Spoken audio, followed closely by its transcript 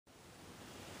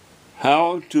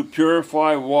How to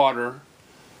purify water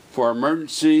for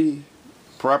emergency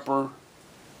prepper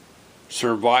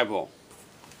survival.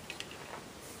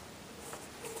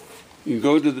 You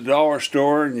go to the dollar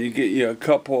store and you get you a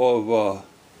couple of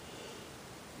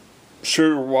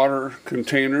sugar water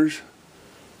containers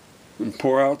and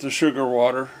pour out the sugar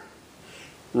water,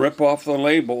 rip off the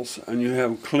labels, and you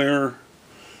have clear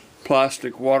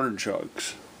plastic water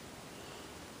jugs.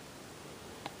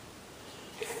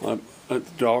 At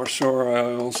the dollar store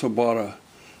I also bought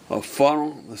a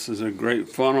funnel. This is a great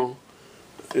funnel.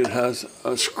 It has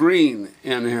a screen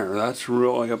in here. That's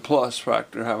really a plus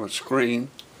factor to have a screen.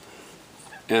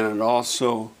 And it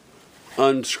also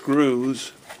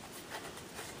unscrews.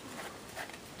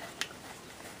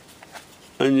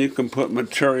 And you can put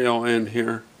material in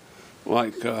here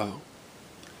like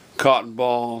cotton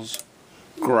balls,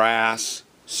 grass,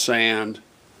 sand,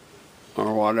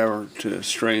 or whatever to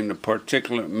strain the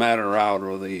particulate matter out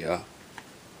of the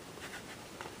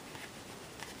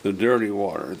dirty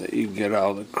water that you get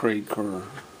out of the creek or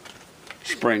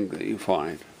spring that you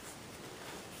find.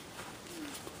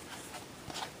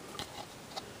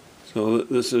 So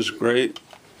this is great,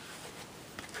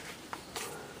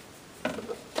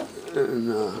 and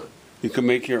you can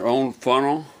make your own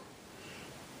funnel.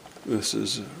 This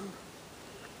is a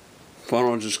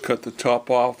funnel, just cut the top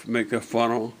off, make a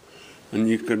funnel, and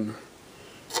you can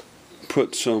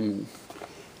put some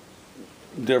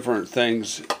different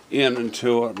things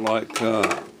into it, like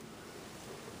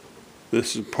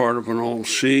this is part of an old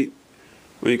sheet.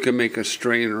 Well, you can make a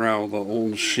strainer out of the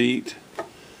old sheet.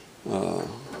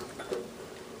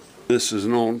 This is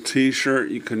an old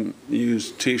t-shirt. You can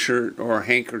use t-shirt or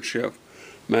handkerchief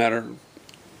matter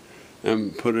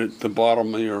and put it at the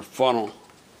bottom of your funnel,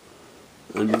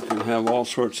 and you can have all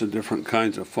sorts of different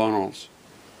kinds of funnels.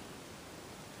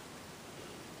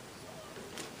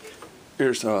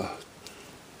 Here's a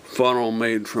funnel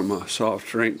made from a soft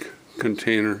drink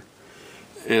container,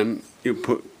 and you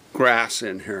put grass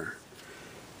in here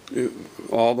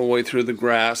all the way through the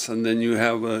grass, and then you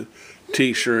have a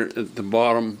t-shirt at the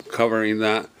bottom covering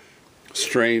that,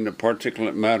 strain the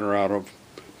particulate matter out of.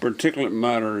 Particulate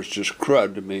matter is just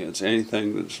crud to me. It's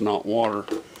anything that's not water.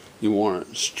 You want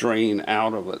to strain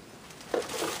out of it.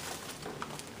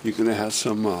 You can have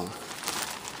some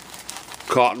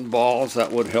cotton balls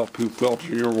that would help you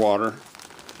filter your water.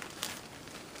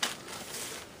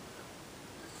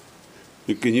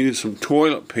 You can use some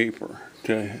toilet paper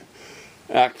to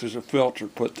act as a filter.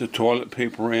 Put the toilet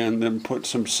paper in, then put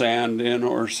some sand in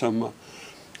or some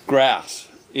grass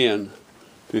in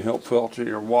to help filter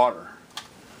your water.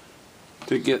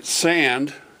 To get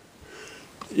sand,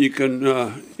 you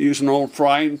can use an old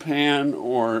frying pan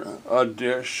or a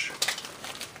dish,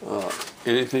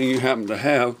 anything you happen to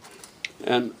have,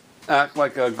 and act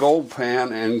like a gold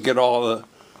pan and get all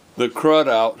the crud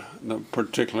out, the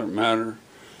particulate matter,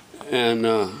 and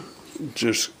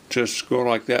just go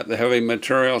like that. The heavy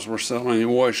materials we're selling, you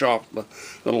wash off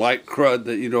the light crud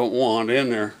that you don't want in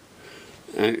there,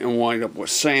 and wind up with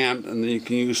sand, and then you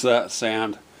can use that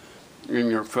sand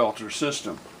in your filter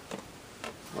system.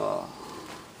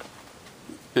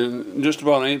 And just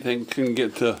about anything can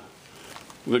get the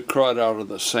crud out of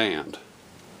the sand.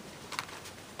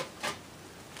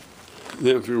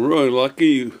 Then if you're really lucky,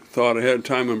 you thought ahead of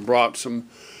time and brought some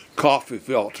coffee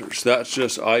filters. That's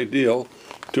just ideal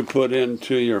to put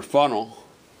into your funnel.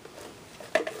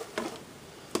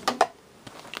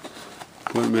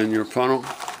 Put them in your funnel,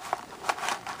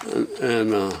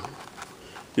 and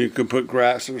you can put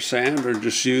grass or sand, or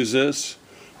just use this.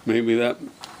 Maybe that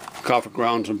coffee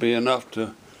grounds will be enough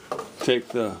to take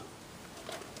the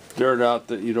dirt out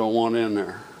that you don't want in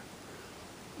there.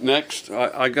 Next,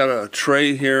 I got a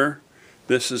tray here.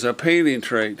 This is a painting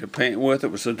tray to paint with.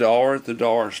 It was $1 at the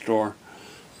dollar store.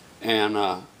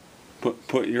 And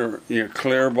put your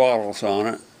clear bottles on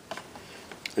it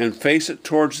and face it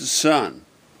towards the sun.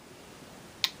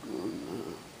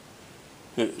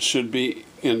 It should be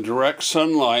in direct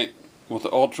sunlight with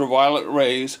ultraviolet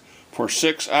rays for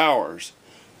 6 hours,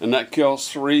 and that kills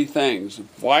 3 things: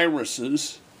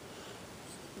 viruses,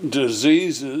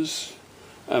 diseases,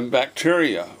 and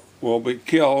bacteria will be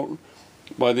killed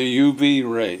by the UV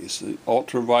rays, the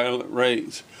ultraviolet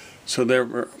rays. So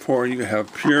therefore you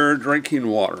have pure drinking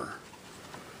water.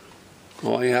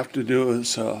 All you have to do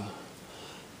is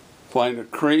find a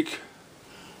creek,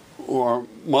 or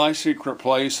my secret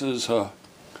place is a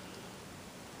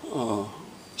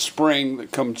spring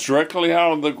that comes directly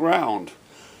out of the ground,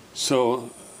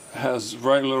 so has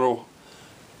very little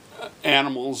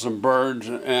animals and birds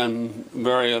and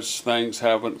various things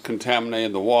haven't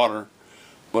contaminated the water,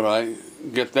 but I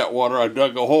get that water, I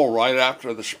dug a hole right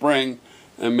after the spring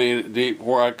and made it deep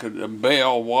where I could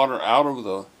bail water out of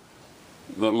the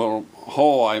little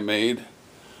hole I made.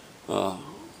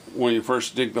 When you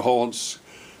first dig the hole, it's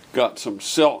got some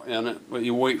silt in it, but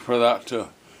you wait for that to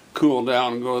cool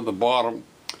down and go to the bottom.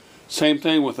 Same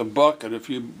thing with a bucket. If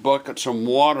you bucket some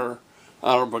water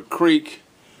out of a creek,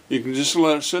 you can just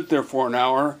let it sit there for an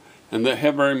hour and the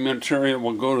heavier material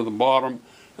will go to the bottom,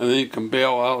 and then you can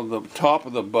bail out of the top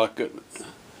of the bucket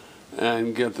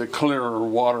and get the clearer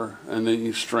water, and then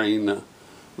you strain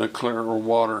the clearer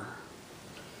water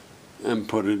and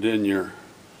put it in your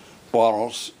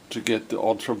bottles to get the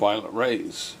ultraviolet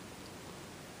rays.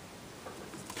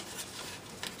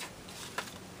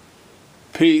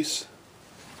 Peace.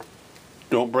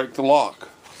 Don't break the lock.